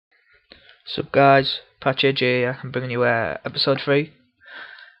Sup guys, PatchyEdits here. I'm bringing you episode 3,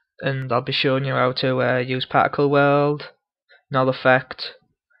 and I'll be showing you how to use particle world, null effect,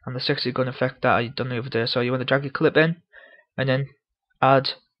 and the 60 gun effect that I done the other day. So you want to drag your clip in, and then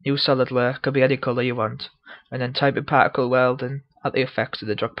add new solid layer, could be any colour you want, and then type in particle world and add the effects to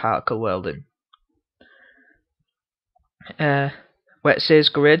the drag particle world in. Where it says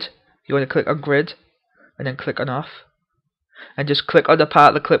grid, you want to click on grid, and then click on off. And just click on the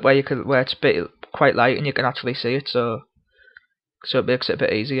part of the clip where it's a bit quite light and you can actually see it, so it makes it a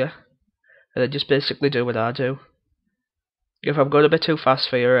bit easier. And then just basically do what I do. If I'm going a bit too fast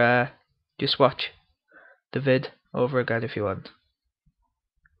for you, just watch the vid over again if you want.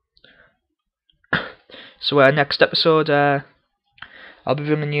 So next episode, I'll be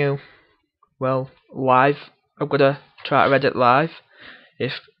bringing you, well, live. I'm gonna try to edit live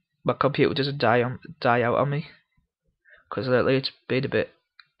if my computer doesn't die out on me, because lately it's been a bit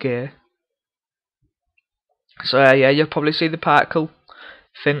gay. So yeah, you'll probably see the particle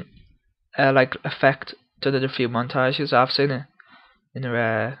thing, like effect done in a few montages. I've seen it in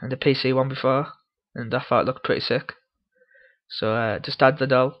the PC one before, and I thought it looked pretty sick. So just add the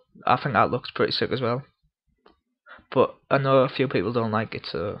null. I think that looks pretty sick as well. But I know a few people don't like it,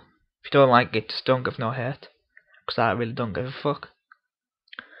 so if you don't like it, just don't give no hate, because I really don't give a fuck.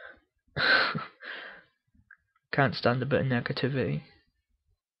 Can't stand a bit of negativity.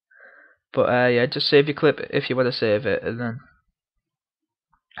 But yeah, just save your clip if you want to save it, and then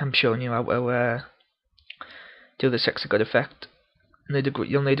I'm showing you how to do the sexy good effect.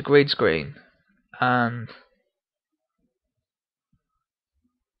 You'll need a green screen, and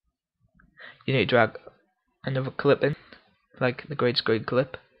you need to drag another clip in, like the green screen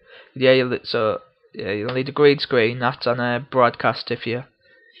clip. Yeah, you'll need a green screen. That's on a broadcast. If you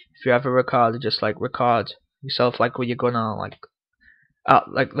have a recorder, just like record yourself, like when you're gonna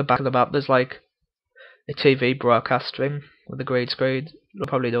at like the back of the map. There's like a TV broadcast string with a green screen. You'll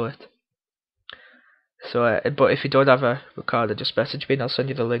probably do it. So, but if you don't have a recorder, just message me and I'll send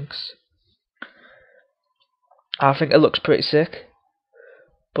you the links. I think it looks pretty sick,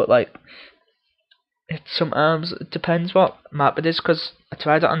 but like, sometimes it depends what map it is, because I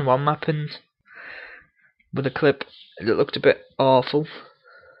tried it on one map and with a clip it looked a bit awful.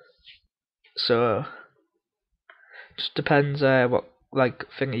 So just depends what like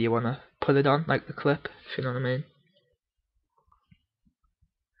thing you wanna put it on, like the clip, if you know what I mean.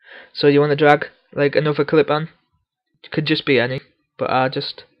 So you wanna drag like another clip on. It could just be any, but I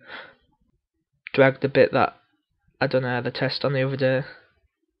just dragged the bit that I done the test on the other day,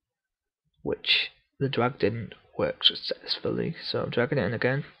 which the drag didn't work successfully, so I'm dragging it in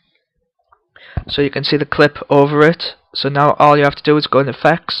again. So you can see the clip over it. So now all you have to do is go in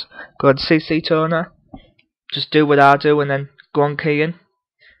effects, go on CC toner, just do what I do, and then go on keying,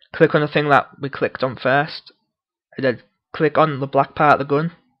 click on the thing that we clicked on first, and then click on the black part of the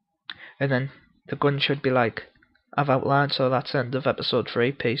gun, and then the gun should be like, I've outlined. So that's the end of episode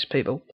 3. Peace, people.